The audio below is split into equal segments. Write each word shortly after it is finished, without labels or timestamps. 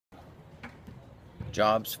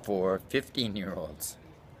Jobs for 15-year-olds.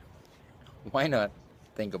 Why not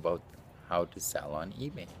think about how to sell on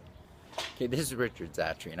eBay? Okay, this is Richard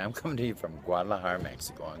Szachury, and I'm coming to you from Guadalajara,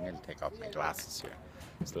 Mexico. I'm going to take off my glasses here.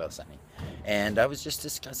 It's a little sunny. And I was just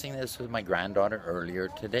discussing this with my granddaughter earlier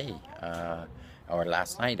today, or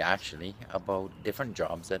last night actually, about different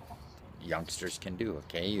jobs that youngsters can do.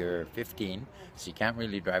 Okay, you're 15, so you can't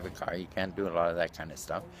really drive a car, you can't do a lot of that kind of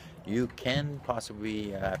stuff. You can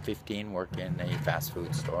possibly at 15 work in a fast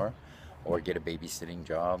food store, or get a babysitting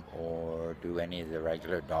job, or do any of the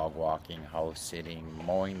regular dog walking, house sitting,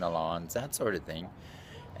 mowing the lawns, that sort of thing.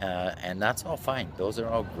 And that's all fine. Those are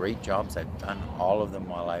all great jobs. I've done all of them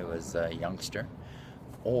while I was a youngster.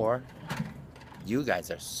 Or you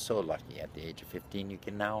guys are so lucky at the age of 15, you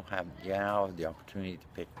can now have the opportunity to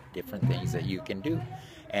pick different things that you can do.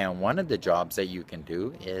 And one of the jobs that you can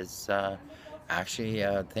do is actually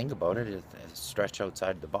think about it, stretch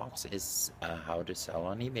outside the box, is how to sell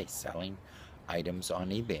on eBay, selling items on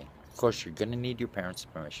eBay. Of course, you're going to need your parents'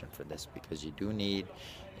 permission for this, because you do need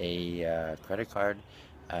a credit card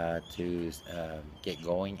to get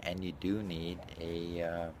going, and you do need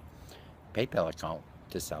a PayPal account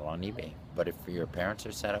to sell on eBay. But if your parents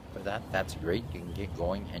are set up for that, that's great. You can get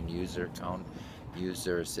going and use their account, use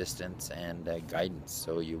their assistance and guidance.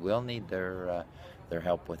 So you will need their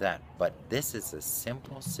help with that. But this is a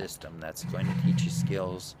simple system that's going to teach you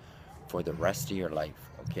skills for the rest of your life.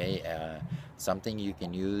 Okay, something you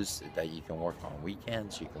can use, that you can work on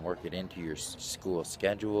weekends. You can work it into your school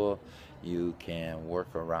schedule. You can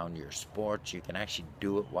work around your sports. You can actually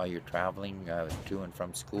do it while you're traveling to and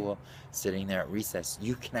from school, sitting there at recess.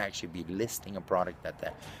 You can actually be listing a product that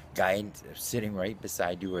the guy sitting right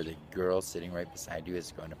beside you, or the girl sitting right beside you,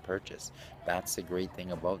 is going to purchase. That's the great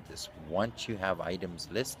thing about this. Once you have items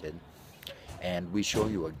listed, and we show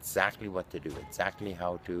you exactly what to do, exactly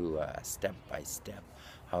how to step by step,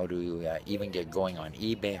 how to even get going on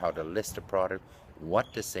eBay, how to list a product,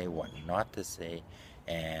 what to say, what not to say,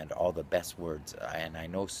 and all the best words. And I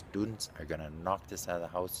know students are going to knock this out of the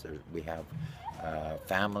house. We have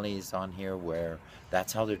families on here where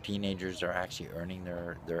that's how their teenagers are actually earning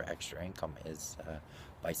their extra income, is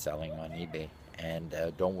by selling on eBay. And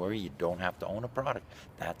don't worry, you don't have to own a product.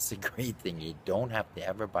 That's the great thing. You don't have to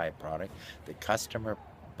ever buy a product. The customer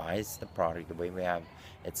buys the product. The way we have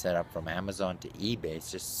it set up from Amazon to eBay,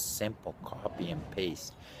 it's just simple copy and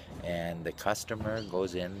paste. And the customer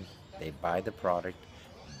goes in, they buy the product,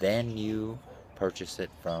 then you purchase it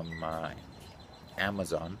from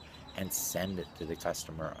Amazon and send it to the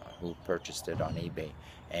customer who purchased it on eBay,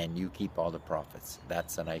 and you keep all the profits.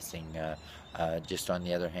 That's a nice thing. Just on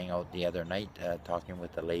the other hangout the other night, talking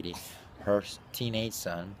with a lady, her teenage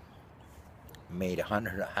son had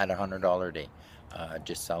 $100 a day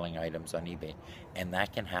just selling items on eBay, and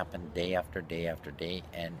that can happen day after day after day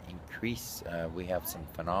and increase. We have some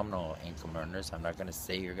phenomenal income earners. I'm not going to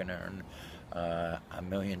say you're going to earn $1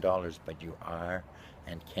 million, but you are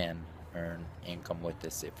and can earn income with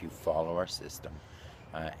this if you follow our system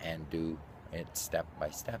and do it step by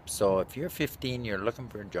step. So if you're 15, you're looking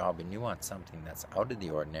for a job, and you want something that's out of the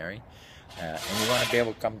ordinary, and you want to be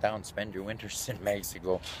able to come down and spend your winters in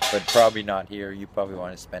Mexico, but probably not here. You probably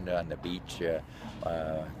want to spend it on the beach,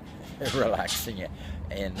 relaxing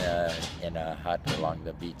in a hut along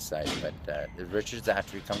the beach side. But Richard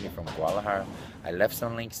Szachury, coming from Guadalajara. I left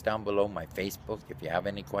some links down below, my Facebook. If you have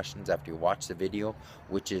any questions after you watch the video,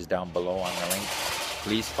 which is down below on the link,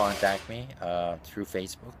 please contact me through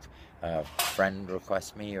Facebook. Friend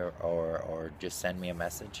request me, or just send me a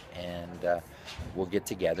message, and we'll get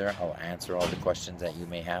together. I'll answer all the questions that you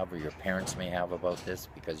may have, or your parents may have, about this,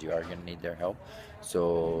 because you are going to need their help.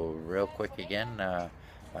 So real quick again,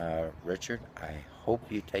 Richard, I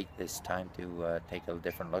hope you take this time to take a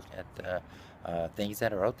different look at things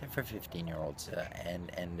that are out there for 15-year-olds,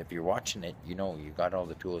 and if you're watching it, you know you got all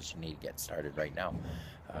the tools you need to get started right now,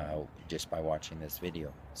 just by watching this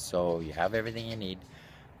video. So you have everything you need.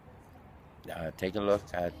 Take a look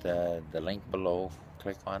at the link below,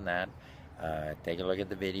 click on that, take a look at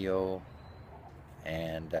the video,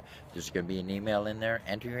 and there's going to be an email in there.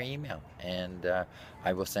 Enter your email, and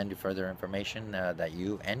I will send you further information that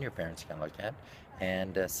you and your parents can look at,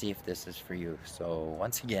 and see if this is for you. So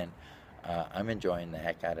once again, I'm enjoying the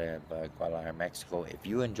heck out of Guadalajara, Mexico. If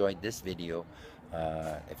you enjoyed this video,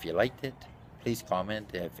 if you liked it, please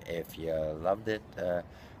comment. If you loved it,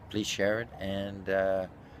 please share it, and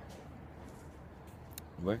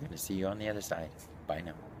we're going to see you on the other side. Bye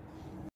now.